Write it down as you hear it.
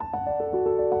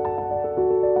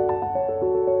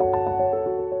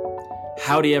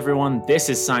Howdy everyone, this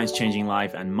is Science Changing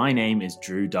Life and my name is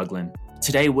Drew Douglin.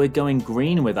 Today we're going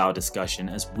green with our discussion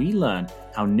as we learn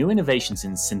how new innovations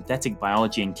in synthetic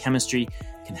biology and chemistry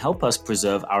can help us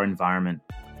preserve our environment.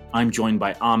 I'm joined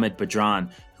by Ahmed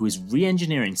Badran, who is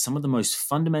re-engineering some of the most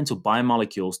fundamental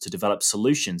biomolecules to develop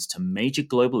solutions to major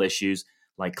global issues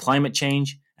like climate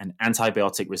change and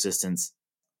antibiotic resistance.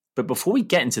 But before we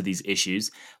get into these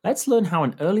issues, let's learn how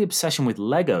an early obsession with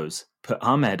Legos put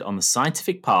Ahmed on the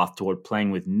scientific path toward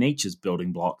playing with nature's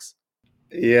building blocks.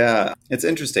 Yeah, it's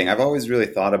interesting. I've always really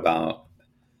thought about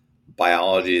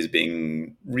biology as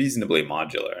being reasonably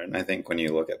modular. And I think when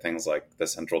you look at things like the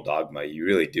central dogma, you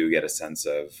really do get a sense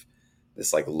of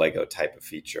this like Lego type of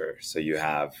feature. So you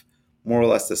have more or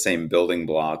less the same building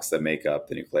blocks that make up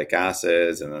the nucleic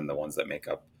acids and then the ones that make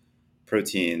up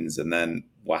proteins. And then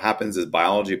what happens is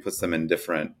biology puts them in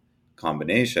different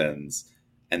combinations.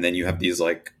 And then you have these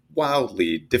like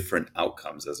wildly different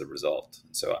outcomes as a result.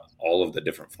 So all of the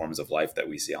different forms of life that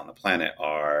we see on the planet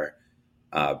are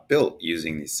built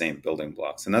using these same building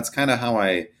blocks. And that's kind of how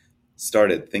I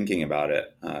started thinking about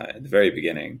it at the very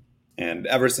beginning. And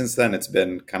ever since then, it's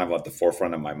been kind of at the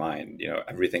forefront of my mind. You know,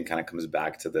 everything kind of comes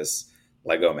back to this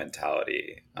Lego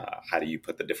mentality. How do you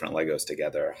put the different Legos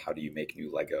together? How do you make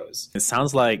new Legos? It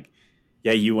sounds like,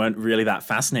 you weren't really that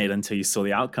fascinated until you saw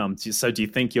the outcome. So do you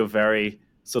think you're very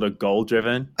sort of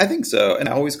goal-driven? I think so. And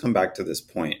I always come back to this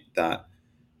point that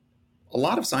a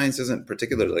lot of science isn't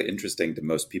particularly interesting to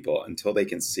most people until they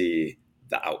can see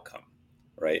the outcome,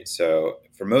 right? So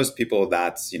for most people,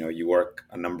 that's, you work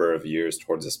a number of years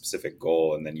towards a specific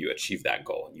goal and then you achieve that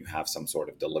goal and you have some sort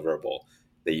of deliverable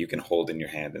that you can hold in your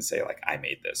hand and say, like, I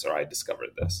made this or I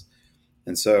discovered this.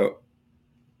 And so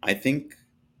I think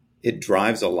it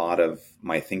drives a lot of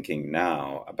my thinking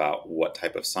now about what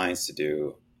type of science to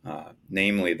do,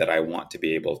 namely that I want to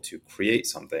be able to create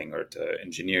something or to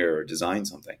engineer or design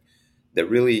something that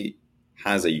really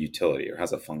has a utility or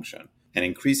has a function. And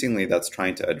increasingly, that's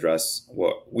trying to address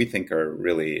what we think are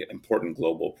really important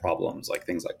global problems, like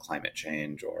things like climate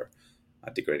change or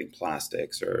degrading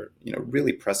plastics or,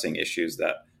 really pressing issues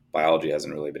that biology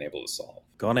hasn't really been able to solve.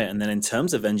 Got it. And then in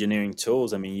terms of engineering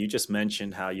tools, I mean, you just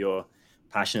mentioned how you're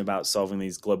passionate about solving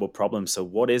these global problems. So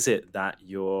what is it that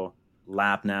your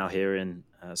lab now here in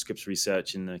Scripps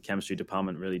Research in the chemistry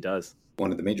department really does?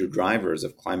 One of the major drivers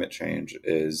of climate change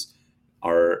is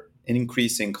our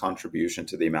increasing contribution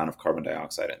to the amount of carbon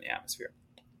dioxide in the atmosphere.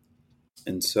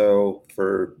 And so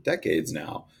for decades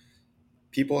now,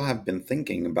 people have been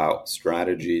thinking about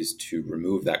strategies to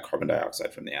remove that carbon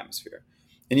dioxide from the atmosphere.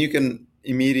 And you can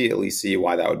immediately see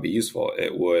why that would be useful.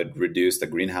 It would reduce the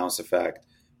greenhouse effect,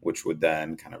 which would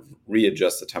then kind of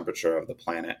readjust the temperature of the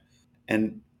planet.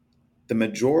 And the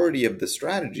majority of the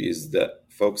strategies that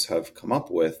folks have come up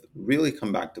with really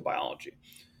come back to biology.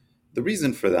 The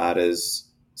reason for that is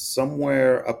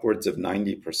somewhere upwards of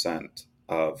 90%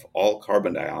 of all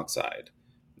carbon dioxide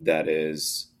that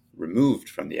is removed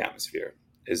from the atmosphere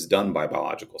is done by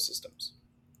biological systems.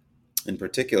 In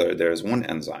particular, there's one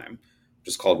enzyme, which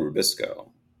is called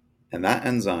rubisco, and that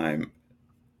enzyme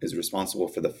is responsible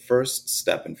for the first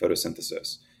step in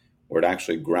photosynthesis, where it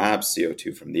actually grabs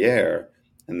CO2 from the air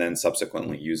and then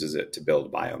subsequently uses it to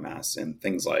build biomass in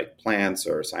things like plants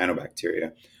or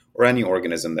cyanobacteria or any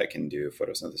organism that can do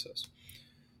photosynthesis.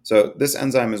 So this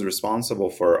enzyme is responsible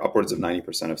for upwards of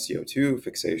 90% of CO2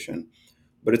 fixation,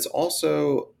 but it's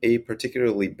also a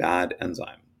particularly bad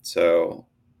enzyme. So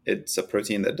it's a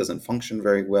protein that doesn't function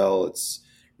very well. It's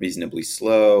reasonably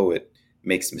slow. It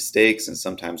makes mistakes and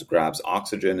sometimes grabs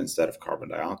oxygen instead of carbon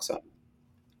dioxide.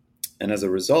 And as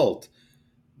a result,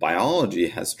 biology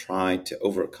has tried to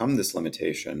overcome this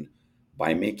limitation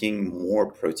by making more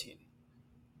protein.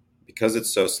 Because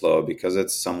it's so slow, because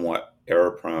it's somewhat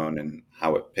error prone in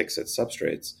how it picks its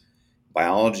substrates,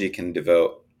 biology can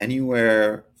devote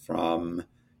anywhere from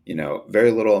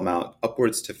very little amount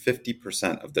upwards to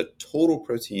 50% of the total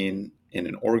protein in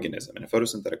an organism, in a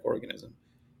photosynthetic organism,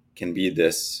 can be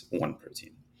this one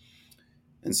protein.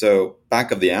 And so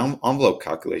back of the envelope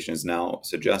calculations now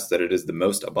suggest that it is the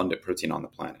most abundant protein on the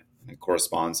planet. And it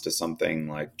corresponds to something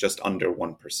like just under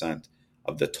 1%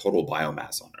 of the total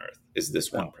biomass on Earth is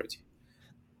this one protein.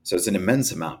 So it's an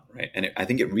immense amount, right? And I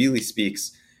think it really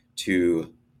speaks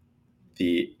to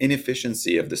the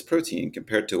inefficiency of this protein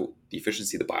compared to the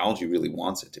efficiency that biology really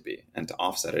wants it to be. And to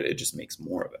offset it, it just makes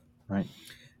more of it. Right.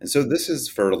 And so this has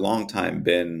for a long time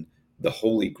been the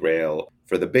holy grail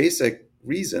for the basic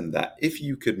reason that if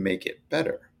you could make it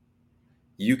better,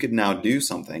 you could now do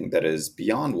something that is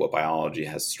beyond what biology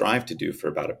has strived to do for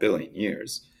about 1 billion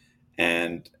years.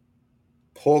 And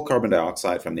pull carbon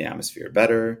dioxide from the atmosphere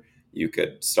better. You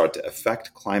could start to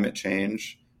affect climate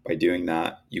change by doing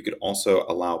that. You could also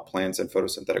allow plants and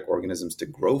photosynthetic organisms to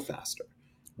grow faster,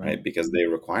 right? Because they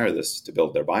require this to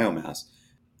build their biomass.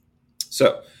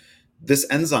 So this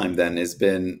enzyme then has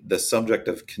been the subject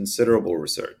of considerable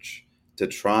research to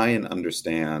try and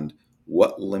understand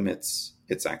what limits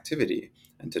its activity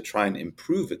and to try and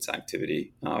improve its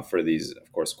activity for these,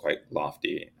 of course, quite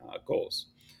lofty goals.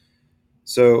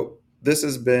 So this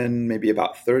has been maybe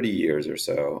about 30 years or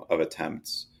so of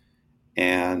attempts.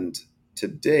 And to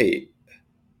date,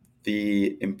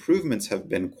 the improvements have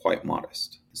been quite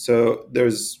modest. So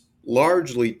there's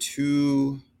largely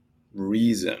two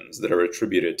reasons that are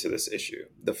attributed to this issue.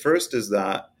 The first is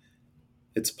that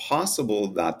it's possible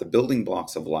that the building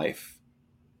blocks of life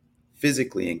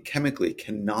physically and chemically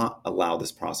cannot allow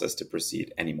this process to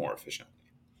proceed any more efficiently.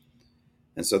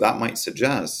 And so that might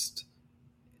suggest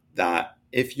that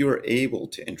if you're able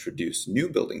to introduce new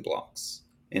building blocks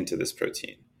into this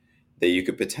protein, that you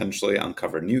could potentially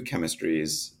uncover new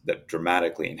chemistries that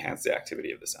dramatically enhance the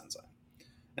activity of this enzyme.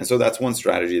 And so that's one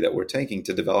strategy that we're taking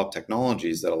to develop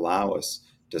technologies that allow us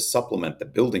to supplement the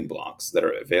building blocks that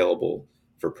are available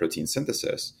for protein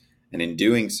synthesis, and in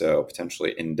doing so,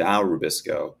 potentially endow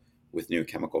Rubisco with new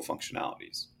chemical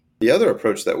functionalities. The other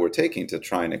approach that we're taking to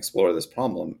try and explore this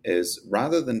problem is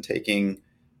rather than taking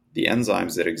the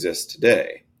enzymes that exist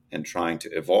today and trying to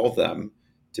evolve them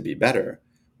to be better,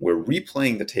 we're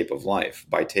replaying the tape of life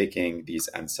by taking these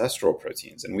ancestral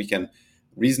proteins, and we can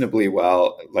reasonably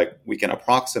well, we can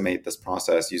approximate this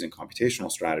process using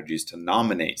computational strategies to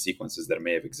nominate sequences that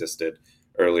may have existed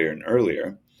earlier and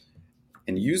earlier,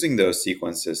 and using those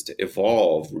sequences to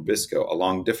evolve Rubisco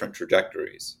along different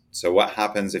trajectories. So what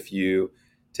happens if you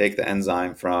take the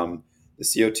enzyme from the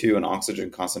CO2 and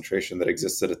oxygen concentration that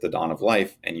existed at the dawn of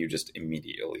life and you just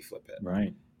immediately flip it?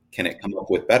 Right. Can it come up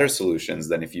with better solutions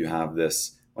than if you have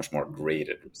this much more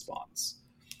graded response?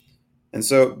 And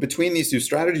so between these two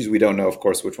strategies, we don't know, of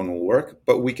course, which one will work,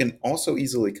 but we can also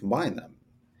easily combine them.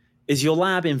 Is your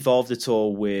lab involved at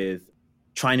all with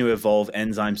trying to evolve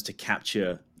enzymes to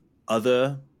capture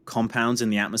other compounds in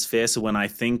the atmosphere? So when I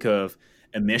think of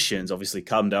emissions, obviously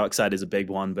carbon dioxide is a big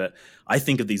one, but I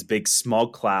think of these big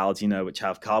smog clouds, which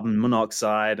have carbon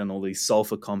monoxide and all these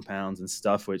sulfur compounds and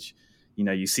stuff, which,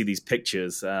 you see these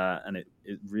pictures and it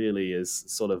really is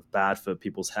sort of bad for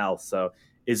people's health. So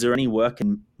is there any work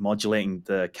in modulating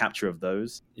the capture of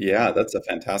those? Yeah, that's a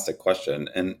fantastic question.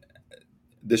 And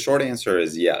the short answer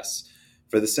is yes,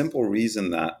 for the simple reason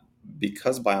that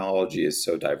because biology is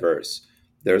so diverse,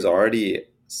 there's already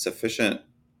sufficient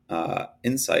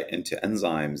insight into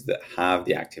enzymes that have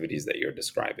the activities that you're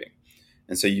describing.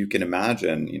 And so you can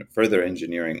imagine further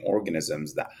engineering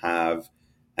organisms that have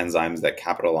enzymes that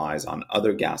capitalize on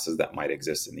other gases that might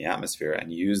exist in the atmosphere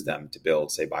and use them to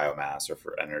build, say, biomass or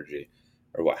for energy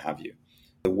or what have you.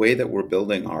 The way that we're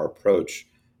building our approach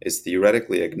is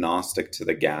theoretically agnostic to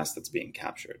the gas that's being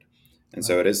captured. And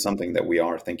so it is something that we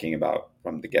are thinking about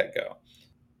from the get-go.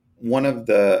 One of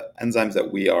the enzymes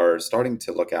that we are starting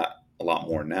to look at a lot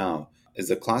more now is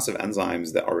the class of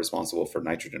enzymes that are responsible for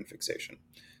nitrogen fixation.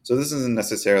 So this isn't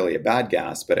necessarily a bad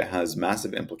gas, but it has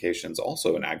massive implications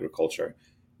also in agriculture,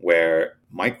 where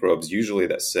microbes usually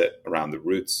that sit around the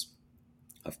roots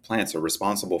of plants are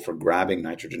responsible for grabbing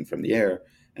nitrogen from the air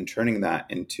and turning that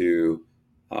into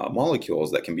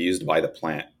molecules that can be used by the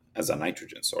plant as a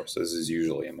nitrogen source. So this is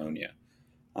usually ammonia.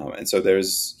 And so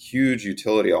there's huge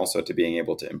utility also to being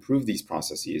able to improve these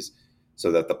processes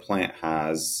so that the plant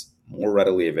has more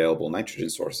readily available nitrogen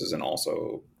sources and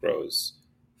also grows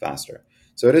faster.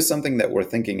 So it is something that we're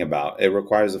thinking about. It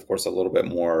requires, of course, a little bit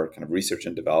more kind of research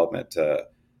and development to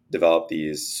develop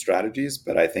these strategies.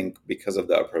 But I think because of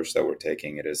the approach that we're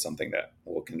taking, it is something that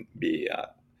will be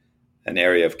an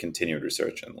area of continued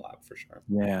research in the lab for sure.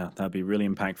 Yeah, that'd be really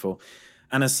impactful.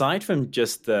 And aside from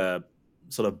just the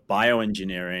sort of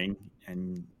bioengineering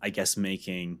and I guess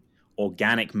making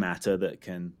organic matter that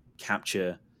can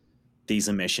capture these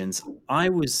emissions, I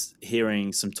was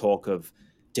hearing some talk of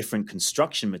different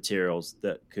construction materials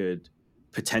that could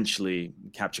potentially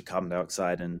capture carbon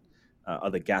dioxide and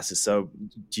other gases. So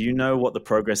do you know what the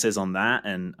progress is on that?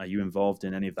 And are you involved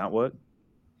in any of that work?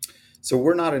 So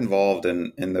we're not involved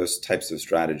in those types of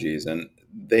strategies, and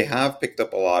they have picked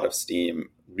up a lot of steam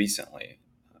recently,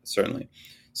 certainly.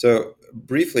 So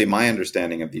briefly, my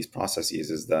understanding of these processes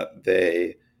is that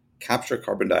they capture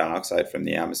carbon dioxide from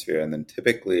the atmosphere and then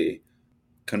typically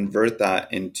convert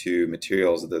that into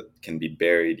materials that can be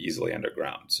buried easily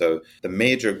underground. So the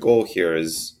major goal here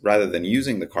is, rather than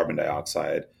using the carbon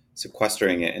dioxide,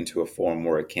 sequestering it into a form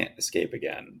where it can't escape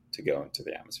again to go into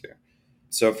the atmosphere.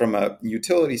 So from a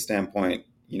utility standpoint,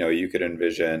 you could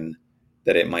envision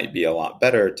that it might be a lot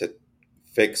better to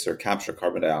fix or capture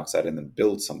carbon dioxide and then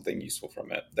build something useful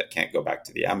from it that can't go back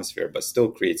to the atmosphere, but still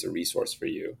creates a resource for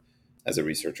you as a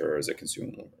researcher or as a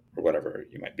consumer or whatever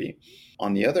you might be.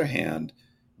 On the other hand,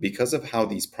 because of how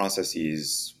these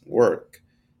processes work,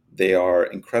 they are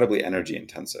incredibly energy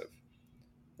intensive,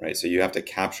 right? So you have to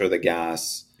capture the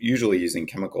gas, usually using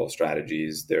chemical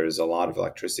strategies. There's a lot of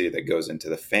electricity that goes into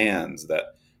the fans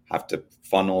that have to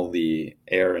funnel the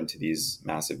air into these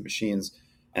massive machines,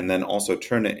 and then also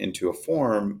turn it into a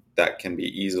form that can be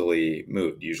easily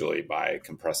moved, usually by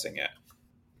compressing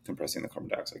the carbon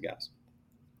dioxide gas.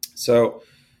 So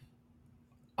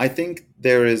I think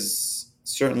there is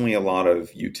certainly a lot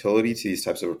of utility to these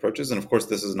types of approaches. And of course,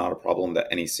 this is not a problem that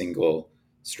any single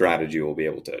strategy will be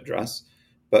able to address.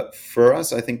 But for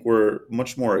us, I think we're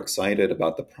much more excited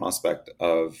about the prospect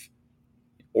of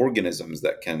organisms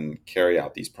that can carry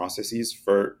out these processes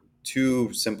for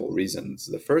two simple reasons.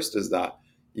 The first is that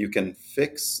you can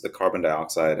fix the carbon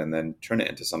dioxide and then turn it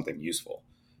into something useful.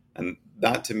 And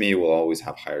that to me will always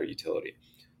have higher utility.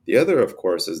 The other, of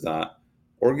course, is that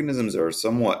organisms are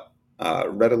somewhat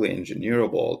readily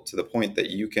engineerable to the point that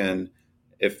you can,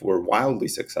 if we're wildly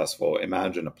successful,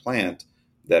 imagine a plant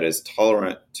that is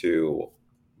tolerant to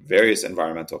various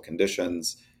environmental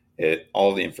conditions.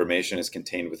 All the information is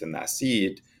contained within that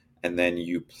seed, and then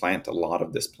you plant a lot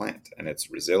of this plant, and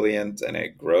it's resilient and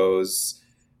it grows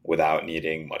without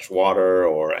needing much water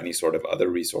or any sort of other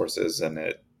resources, and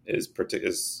it is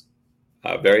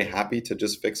very happy to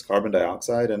just fix carbon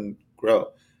dioxide and grow.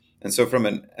 And so from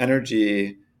an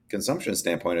energy consumption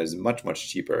standpoint, it is much,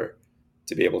 much cheaper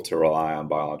to be able to rely on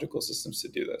biological systems to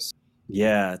do this.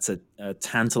 Yeah, it's a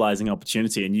tantalizing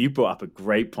opportunity. And you brought up a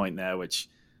great point there, which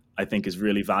I think is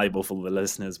really valuable for the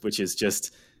listeners, which is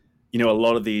just, a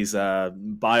lot of these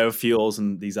biofuels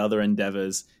and these other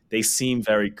endeavors, they seem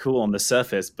very cool on the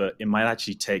surface, but it might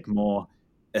actually take more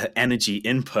energy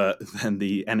input than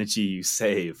the energy you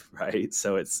save, right?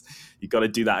 So you got to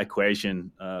do that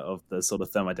equation of the sort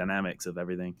of thermodynamics of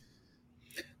everything.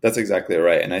 That's exactly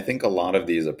right. And I think a lot of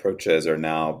these approaches are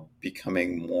now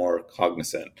becoming more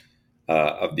cognizant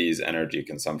of these energy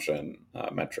consumption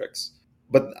metrics.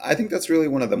 But I think that's really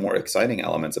one of the more exciting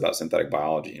elements about synthetic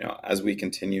biology. As we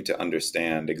continue to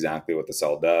understand exactly what the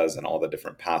cell does and all the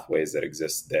different pathways that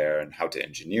exist there and how to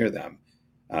engineer them,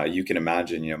 you can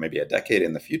imagine, maybe a decade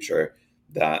in the future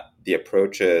that the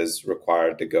approaches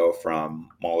required to go from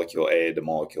molecule A to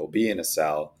molecule B in a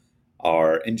cell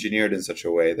are engineered in such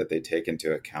a way that they take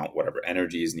into account whatever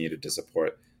energy is needed to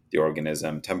support the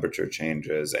organism, temperature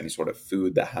changes, any sort of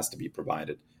food that has to be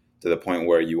provided, to the point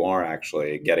where you are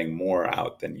actually getting more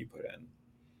out than you put in.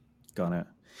 Got it.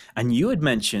 And you had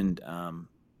mentioned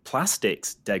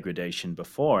plastics degradation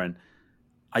before, and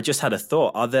I just had a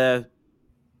thought. Are there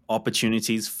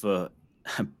opportunities for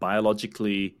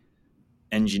biologically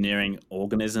engineering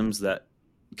organisms that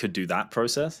could do that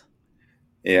process?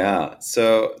 Yeah,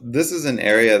 so this is an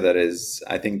area that is,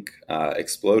 I think,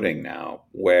 exploding now,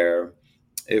 where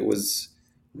it was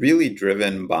really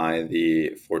driven by the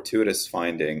fortuitous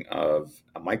finding of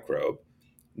a microbe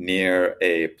near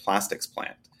a plastics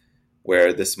plant,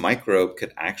 where this microbe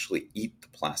could actually eat the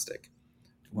plastic.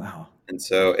 Wow. And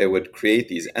so it would create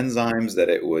these enzymes that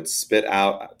it would spit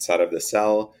out outside of the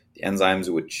cell. The enzymes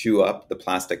would chew up the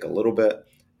plastic a little bit,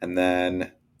 and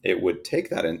then it would take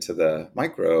that into the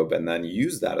microbe and then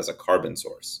use that as a carbon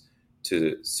source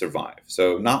to survive.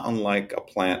 So not unlike a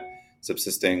plant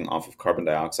subsisting off of carbon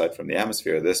dioxide from the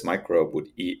atmosphere, this microbe would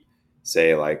eat,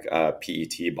 say, like a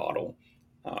PET bottle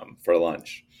for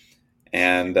lunch.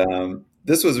 And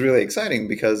this was really exciting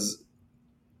because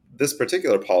this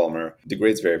particular polymer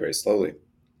degrades very, very slowly.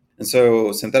 And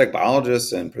so synthetic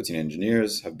biologists and protein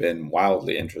engineers have been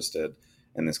wildly interested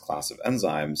in this class of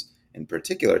enzymes, in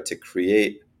particular to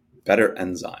create better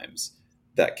enzymes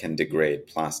that can degrade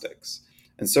plastics.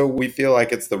 And so we feel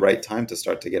like it's the right time to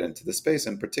start to get into the space,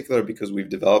 in particular because we've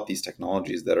developed these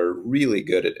technologies that are really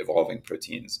good at evolving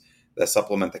proteins, that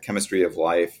supplement the chemistry of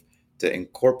life, to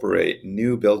incorporate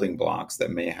new building blocks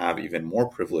that may have even more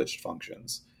privileged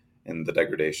functions in the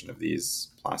degradation of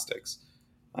these plastics.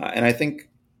 And I think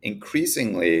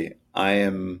increasingly, I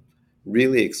am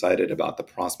really excited about the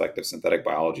prospect of synthetic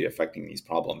biology affecting these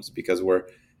problems, because we're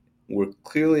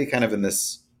clearly kind of in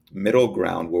this middle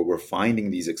ground where we're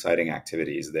finding these exciting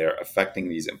activities. They're affecting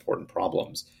these important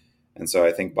problems. And so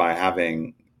I think by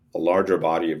having a larger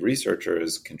body of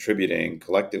researchers contributing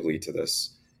collectively to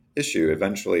this issue,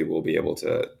 eventually we'll be able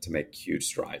to make huge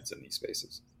strides in these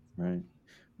spaces. Right.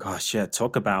 Gosh, yeah,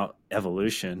 talk about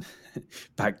evolution.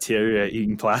 Bacteria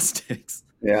eating plastics.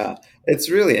 Yeah, it's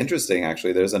really interesting,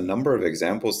 actually. There's a number of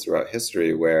examples throughout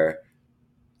history where,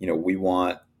 we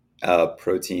want a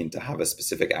protein to have a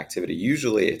specific activity.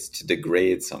 Usually it's to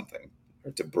degrade something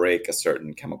or to break a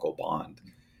certain chemical bond.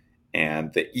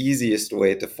 And the easiest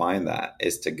way to find that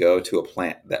is to go to a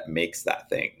plant that makes that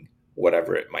thing,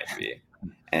 whatever it might be.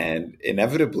 And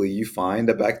inevitably, you find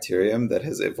a bacterium that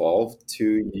has evolved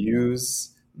to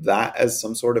use that as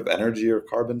some sort of energy or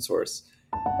carbon source.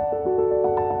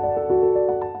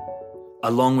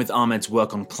 Along with Ahmed's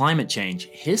work on climate change,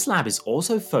 his lab is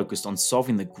also focused on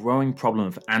solving the growing problem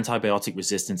of antibiotic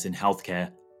resistance in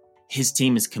healthcare. His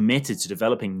team is committed to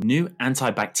developing new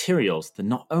antibacterials that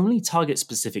not only target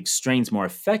specific strains more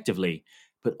effectively,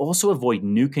 but also avoid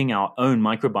nuking our own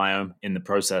microbiome in the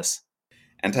process.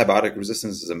 Antibiotic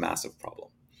resistance is a massive problem.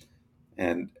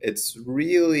 And it's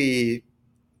really,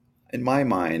 in my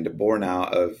mind, born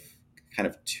out of kind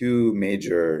of two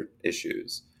major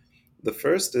issues. The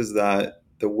first is that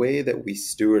the way that we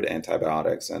steward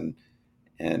antibiotics and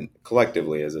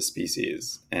collectively as a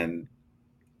species and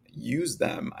use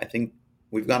them, I think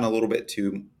we've gotten a little bit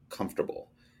too comfortable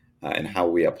in how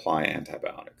we apply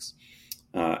antibiotics.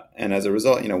 And as a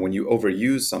result, when you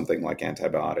overuse something like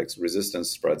antibiotics,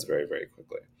 resistance spreads very, very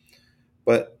quickly.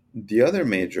 But the other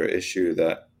major issue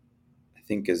that I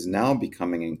think is now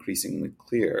becoming increasingly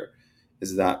clear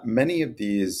is that many of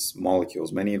these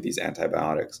molecules, many of these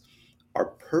antibiotics, are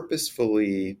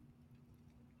purposefully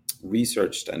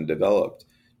researched and developed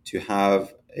to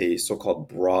have a so-called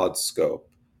broad scope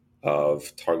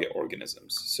of target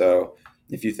organisms. So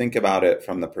if you think about it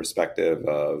from the perspective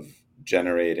of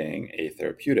generating a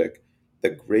therapeutic, the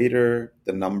greater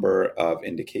the number of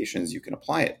indications you can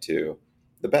apply it to,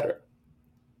 the better.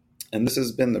 And this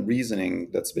has been the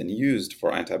reasoning that's been used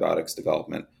for antibiotics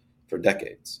development for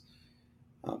decades,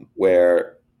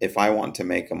 where if I want to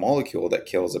make a molecule that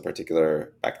kills a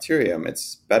particular bacterium,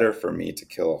 it's better for me to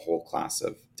kill a whole class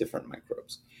of different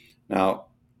microbes. Now,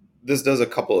 this does a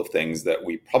couple of things that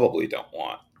we probably don't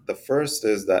want. The first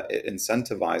is that it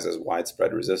incentivizes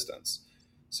widespread resistance.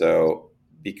 So,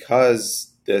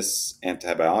 because this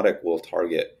antibiotic will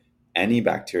target any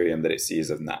bacterium that it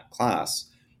sees in that class,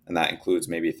 and that includes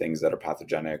maybe things that are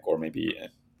pathogenic or maybe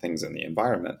things in the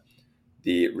environment,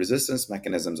 the resistance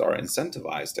mechanisms are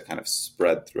incentivized to kind of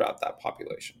spread throughout that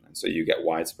population. And so you get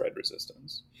widespread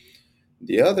resistance.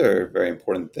 The other very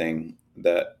important thing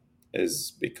that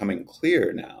is becoming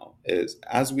clear now is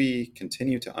as we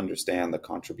continue to understand the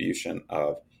contribution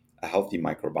of a healthy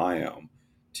microbiome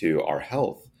to our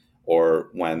health, or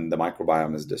when the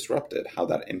microbiome is disrupted, how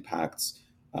that impacts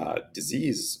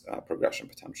disease progression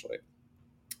potentially,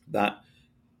 that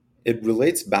it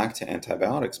relates back to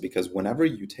antibiotics, because whenever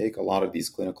you take a lot of these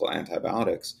clinical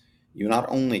antibiotics, you not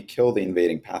only kill the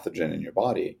invading pathogen in your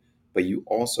body, but you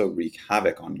also wreak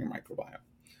havoc on your microbiome.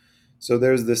 So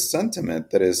there's this sentiment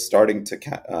that is starting to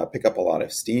pick up a lot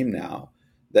of steam now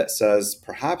that says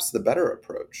perhaps the better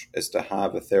approach is to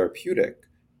have a therapeutic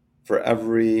for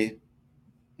every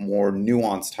more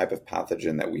nuanced type of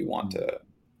pathogen that we want to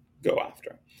go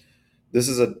after. This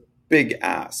is a big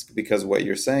ask, because what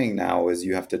you're saying now is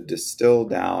you have to distill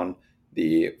down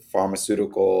the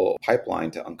pharmaceutical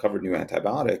pipeline to uncover new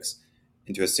antibiotics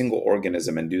into a single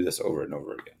organism and do this over and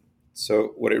over again.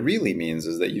 So what it really means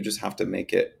is that you just have to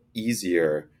make it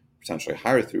easier, potentially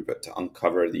higher throughput, to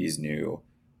uncover these new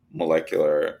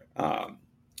molecular,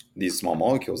 these small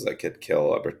molecules that could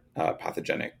kill a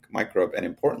pathogenic microbe, and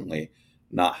importantly,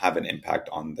 not have an impact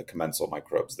on the commensal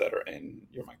microbes that are in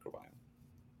your microbiome.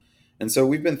 And so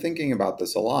we've been thinking about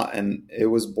this a lot, and it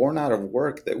was born out of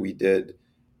work that we did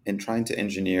in trying to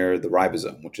engineer the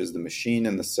ribosome, which is the machine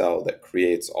in the cell that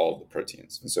creates all of the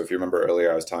proteins. And so if you remember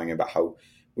earlier, I was telling you about how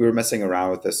we were messing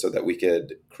around with this so that we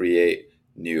could create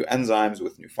new enzymes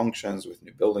with new functions, with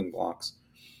new building blocks.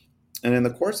 And in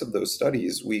the course of those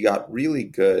studies, we got really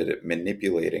good at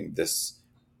manipulating this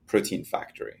protein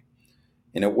factory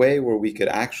in a way where we could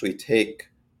actually take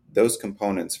those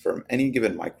components from any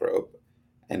given microbe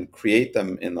and create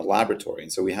them in the laboratory.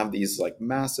 And so we have these like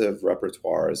massive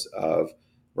repertoires of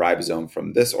ribosome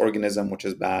from this organism, which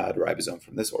is bad, ribosome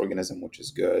from this organism, which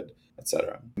is good,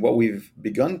 etc. What we've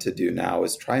begun to do now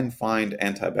is try and find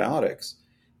antibiotics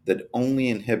that only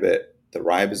inhibit the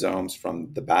ribosomes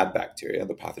from the bad bacteria,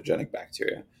 the pathogenic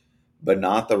bacteria, but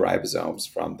not the ribosomes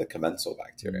from the commensal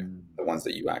bacteria, the ones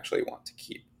that you actually want to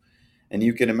keep. And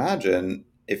you can imagine,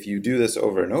 if you do this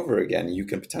over and over again, you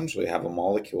can potentially have a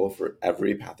molecule for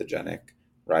every pathogenic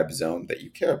ribosome that you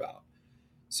care about.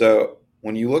 So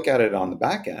when you look at it on the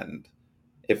back end,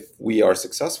 if we are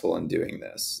successful in doing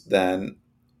this, then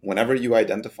whenever you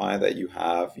identify that you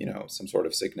have, some sort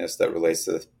of sickness that relates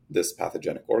to this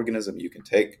pathogenic organism, you can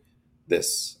take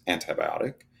this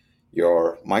antibiotic.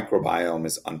 Your microbiome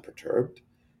is unperturbed.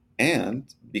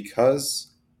 And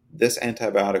because this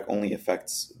antibiotic only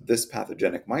affects this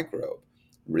pathogenic microbe,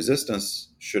 resistance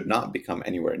should not become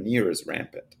anywhere near as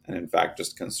rampant, and in fact,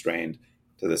 just constrained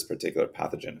to this particular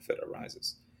pathogen if it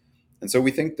arises. And so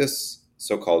we think this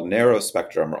so-called narrow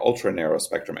spectrum or ultra narrow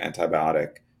spectrum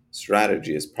antibiotic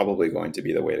strategy is probably going to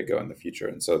be the way to go in the future.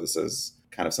 And so this is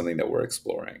kind of something that we're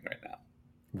exploring right now.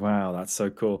 Wow, that's so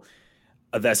cool.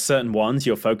 Are there certain ones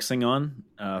you're focusing on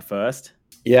first?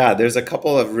 Yeah, there's a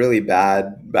couple of really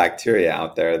bad bacteria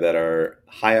out there that are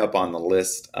high up on the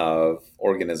list of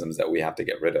organisms that we have to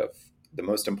get rid of. The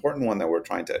most important one that we're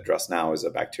trying to address now is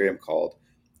a bacterium called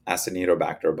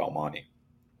Acinetobacter baumannii.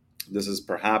 This is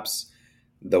perhaps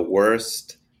the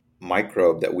worst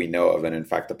microbe that we know of, and in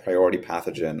fact, the priority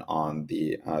pathogen on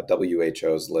the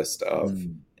WHO's list of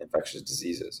infectious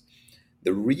diseases.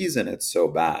 The reason it's so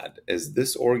bad is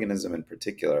this organism in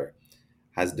particular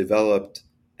has developed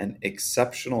an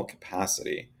exceptional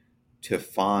capacity to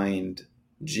find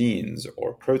genes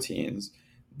or proteins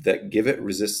that give it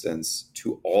resistance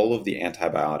to all of the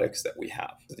antibiotics that we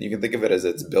have. You can think of it as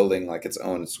it's building like its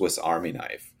own Swiss Army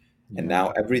knife. And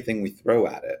now everything we throw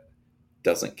at it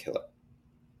doesn't kill it.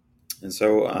 And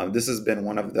so this has been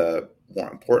one of the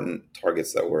more important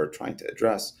targets that we're trying to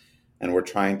address. And we're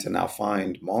trying to now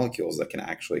find molecules that can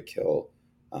actually kill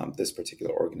this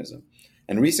particular organism.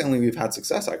 And recently we've had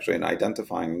success actually in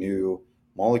identifying new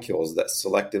molecules that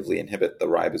selectively inhibit the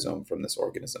ribosome from this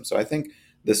organism. So I think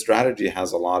this strategy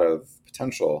has a lot of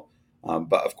potential,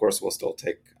 but of course will still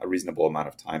take a reasonable amount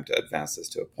of time to advance this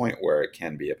to a point where it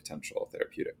can be a potential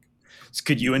therapeutic. So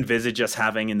could you envisage us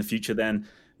having in the future then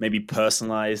maybe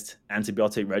personalized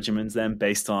antibiotic regimens then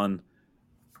based on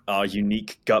our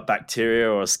unique gut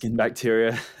bacteria or skin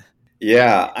bacteria?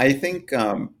 Yeah, I think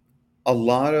a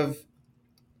lot of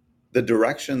the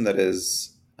direction that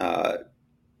is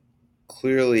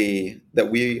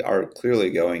we are clearly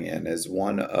going in is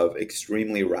one of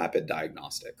extremely rapid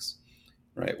diagnostics,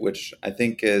 right? Which I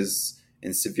think is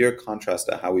in severe contrast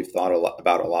to how we've thought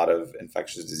about a lot of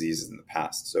infectious diseases in the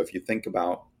past. So if you think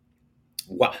about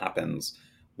what happens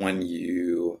when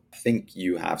you think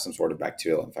you have some sort of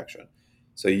bacterial infection.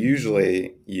 So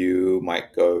usually you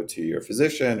might go to your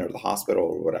physician or the hospital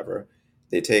or whatever.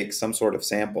 They take some sort of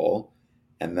sample,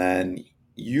 and then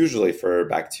usually for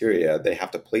bacteria, they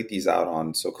have to plate these out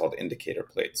on so-called indicator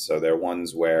plates. So they're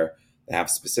ones where they have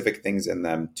specific things in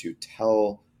them to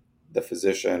tell the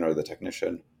physician or the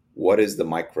technician what is the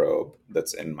microbe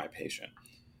that's in my patient.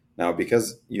 Now,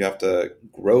 because you have to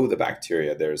grow the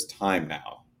bacteria, there's time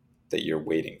now that you're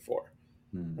waiting for,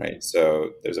 right?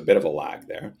 So there's a bit of a lag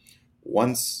there.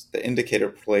 Once the indicator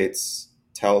plates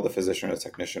tell the physician or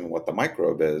technician what the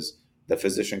microbe is, the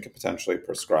physician can potentially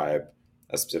prescribe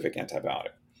a specific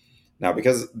antibiotic. Now,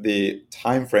 because the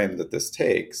time frame that this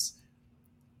takes,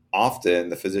 often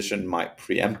the physician might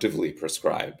preemptively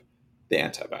prescribe the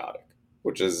antibiotic,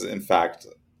 which is in fact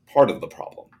part of the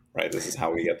problem, right? This is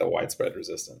how we get the widespread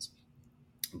resistance.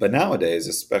 But nowadays,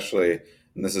 especially,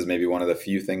 and this is maybe one of the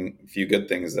few good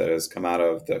things that has come out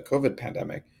of the COVID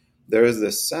pandemic, there is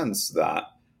this sense that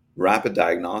rapid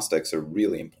diagnostics are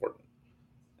really important.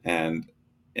 And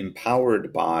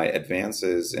empowered by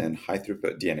advances in high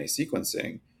throughput DNA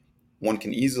sequencing, one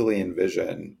can easily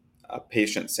envision a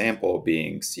patient sample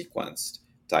being sequenced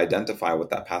to identify what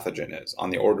that pathogen is on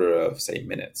the order of, say,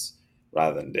 minutes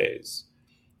rather than days.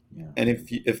 Yeah. And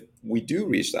if we do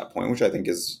reach that point, which I think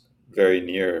is very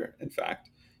near, in fact,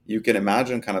 you can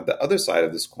imagine kind of the other side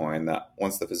of this coin, that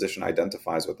once the physician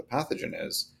identifies what the pathogen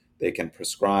is, they can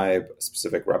prescribe a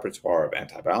specific repertoire of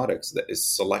antibiotics that is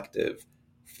selective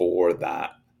for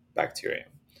that bacterium.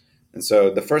 And so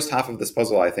the first half of this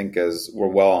puzzle, I think, is we're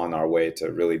well on our way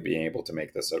to really being able to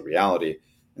make this a reality.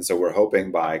 And so we're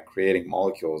hoping by creating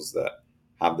molecules that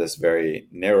have this very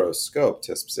narrow scope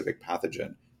to a specific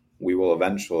pathogen, we will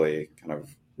eventually kind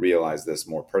of realize this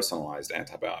more personalized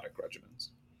antibiotic regimens.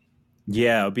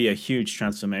 Yeah, it'll be a huge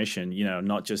transformation,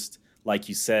 not just, like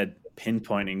you said,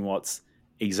 pinpointing what's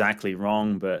exactly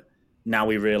wrong, but now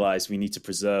we realize we need to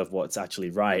preserve what's actually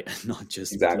right, not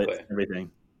just exactly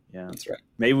everything. Yeah, that's right.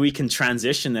 Maybe we can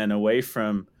transition then away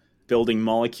from building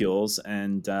molecules,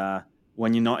 and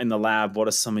when you're not in the lab, what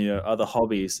are some of your other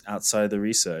hobbies outside of the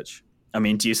research? I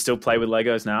mean, do you still play with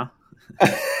Legos now?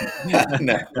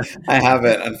 No, I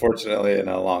haven't, unfortunately, in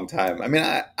a long time. I mean,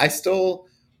 I still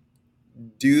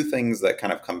do things that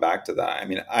kind of come back to that. I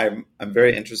mean, I'm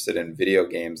very interested in video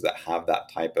games that have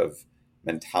that type of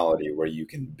mentality where you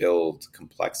can build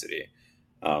complexity.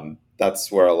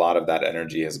 That's where a lot of that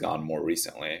energy has gone more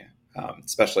recently.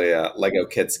 Especially Lego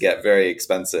kits get very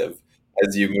expensive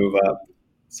as you move up.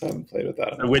 So I haven't played with that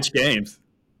in a So while. which games?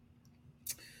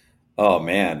 Oh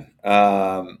man,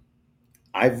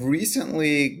 I've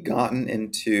recently gotten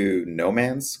into No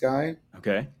Man's Sky.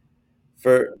 Okay.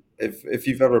 For if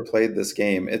you've ever played this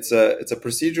game, it's a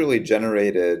procedurally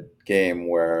generated game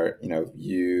where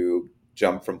you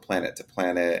jump from planet to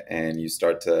planet and you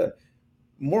start to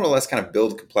more or less kind of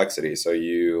build complexity. So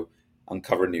you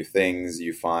uncover new things,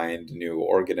 you find new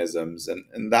organisms,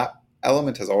 and that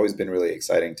element has always been really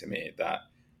exciting to me. That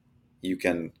you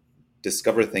can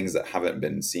discover things that haven't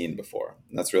been seen before,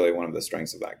 and that's really one of the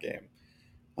strengths of that game.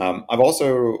 I've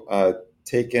also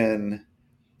taken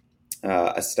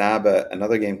a stab at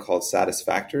another game called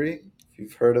Satisfactory. If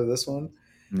you've heard of this one,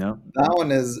 No. that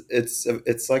one is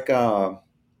it's like a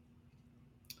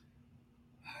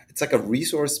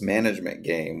resource management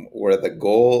game where the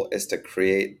goal is to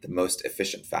create the most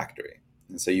efficient factory.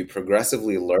 And so you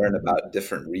progressively learn about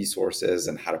different resources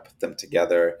and how to put them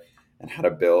together and how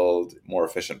to build more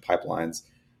efficient pipelines,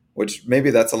 which maybe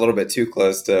that's a little bit too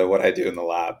close to what I do in the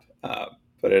lab,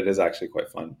 but it is actually quite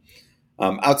fun.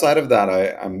 Outside of that,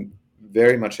 I'm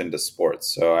very much into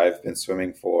sports. So I've been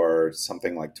swimming for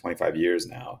something like 25 years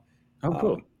now. Oh,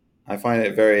 cool. I find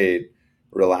it very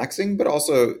relaxing, but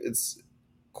also it's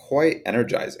quite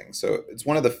energizing. So it's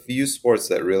one of the few sports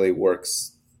that really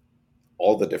works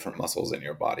all the different muscles in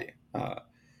your body.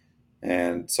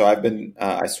 And so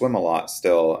I swim a lot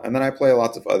still. And then I play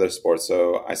lots of other sports.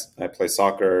 So I play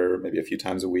soccer maybe a few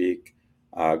times a week,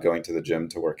 going to the gym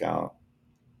to work out.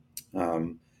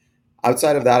 Um,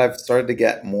 Outside of that, I've started to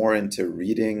get more into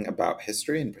reading about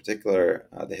history. In particular,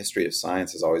 the history of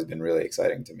science has always been really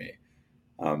exciting to me.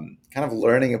 Kind of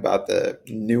learning about the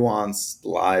nuanced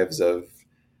lives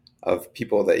of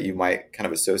people that you might kind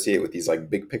of associate with these like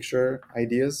big picture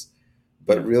ideas,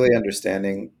 but Yeah. really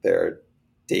understanding their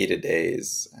day to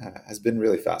days has been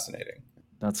really fascinating.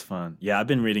 That's fun. Yeah, I've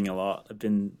been reading a lot. I've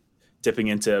been dipping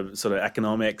into sort of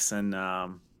economics, and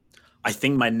I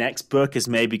think my next book is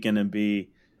maybe going to be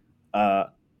uh,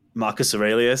 Marcus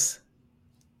Aurelius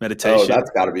Oh, Meditation. that's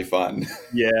got to be fun.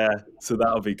 Yeah, so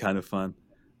that'll be kind of fun.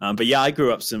 But yeah, I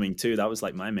grew up swimming too. That was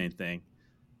like my main thing,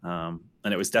 and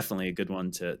it was definitely a good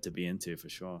one to be into for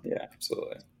sure. Yeah,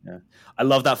 absolutely. Yeah, I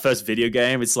love that first video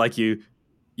game. It's like you're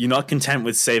not content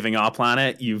with saving our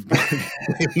planet. You've got to be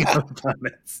saving other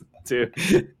planets too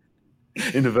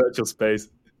in the virtual space.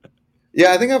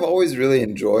 Yeah, I think I've always really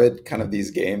enjoyed kind of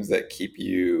these games that keep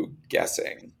you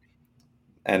guessing.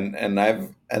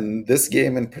 And this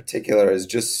game in particular is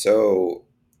just so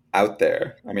out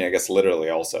there. I mean, I guess literally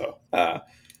also.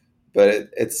 But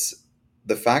it's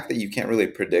the fact that you can't really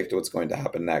predict what's going to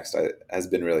happen next has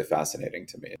been really fascinating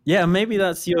to me. Yeah, maybe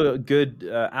that's your good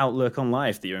outlook on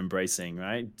life that you're embracing,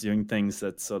 right? Doing things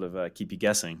that sort of keep you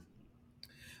guessing.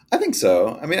 I think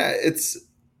so. I mean,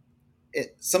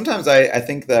 sometimes I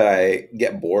think that I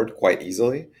get bored quite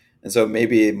easily. And so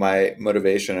maybe my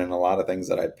motivation in a lot of things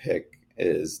that I pick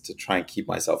is to try and keep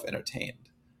myself entertained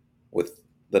with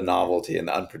the novelty and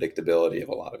the unpredictability of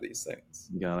a lot of these things.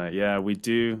 Got it. Yeah, we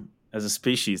do as a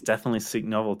species definitely seek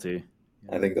novelty.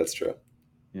 I Yeah. think that's true.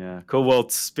 Yeah, cool. Well,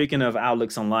 speaking of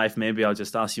outlooks on life, maybe I'll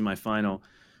just ask you my final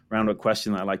roundup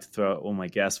question that I like to throw at all my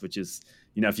guests, which is,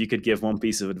 if you could give one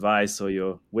piece of advice or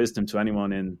your wisdom to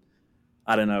anyone in,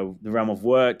 I don't know, the realm of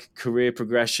work, career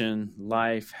progression,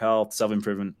 life, health, self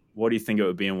improvement, what do you think it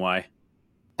would be and why?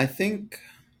 I think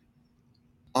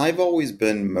I've always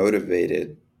been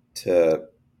motivated to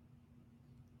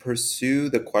pursue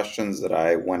the questions that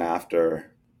I went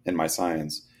after in my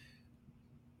science,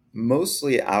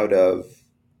 mostly out of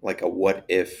like a what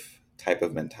if type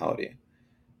of mentality.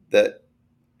 That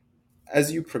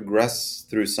as you progress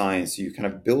through science, you kind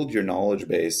of build your knowledge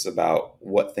base about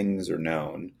what things are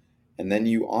known, and then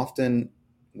you often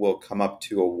will come up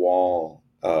to a wall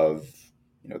of,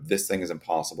 this thing is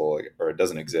impossible, or it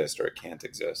doesn't exist, or it can't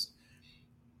exist.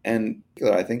 And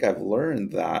I think I've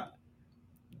learned that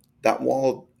that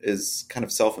wall is kind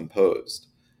of self-imposed.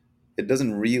 It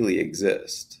doesn't really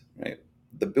exist, right?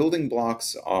 The building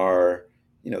blocks are,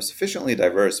 sufficiently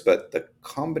diverse, but the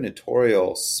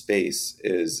combinatorial space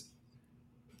is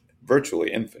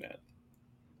virtually infinite.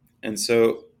 And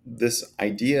so this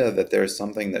idea that there's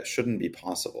something that shouldn't be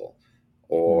possible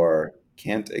Mm. or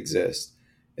can't exist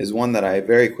is one that I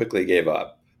very quickly gave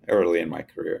up early in my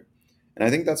career. And I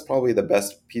think that's probably the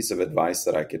best piece of advice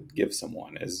that I could give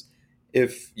someone is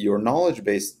if your knowledge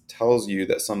base tells you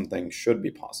that something should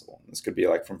be possible. This could be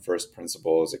like from first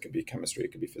principles, it could be chemistry,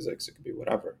 it could be physics, it could be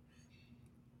whatever.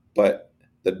 But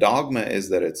the dogma is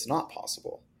that it's not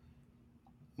possible.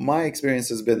 my experience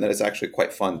has been that it's actually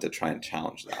quite fun to try and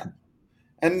challenge that.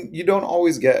 And you don't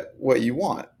always get what you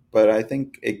want, but I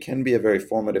think it can be a very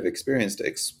formative experience to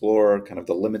explore kind of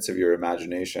the limits of your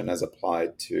imagination as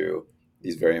applied to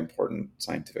these very important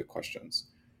scientific questions.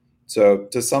 So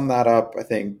to sum that up, I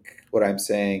think what I'm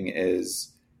saying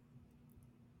is,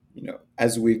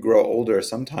 as we grow older,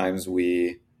 sometimes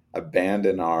we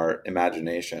abandon our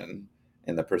imagination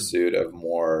in the pursuit of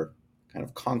more kind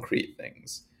of concrete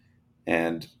things.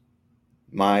 And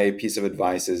my piece of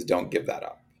advice is don't give that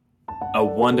up. A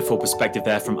wonderful perspective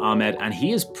there from Ahmed, and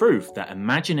he is proof that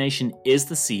imagination is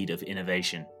the seed of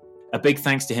innovation. A big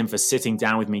thanks to him for sitting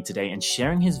down with me today and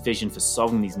sharing his vision for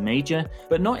solving these major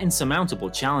but not insurmountable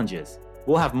challenges.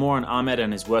 We'll have more on Ahmed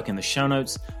and his work in the show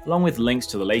notes, along with links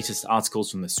to the latest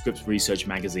articles from the Scripps Research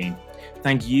magazine.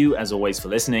 Thank you, as always, for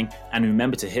listening, and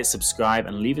remember to hit subscribe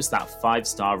and leave us that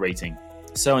 5-star rating.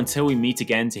 So until we meet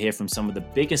again to hear from some of the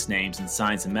biggest names in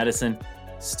science and medicine,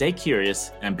 stay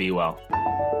curious and be well.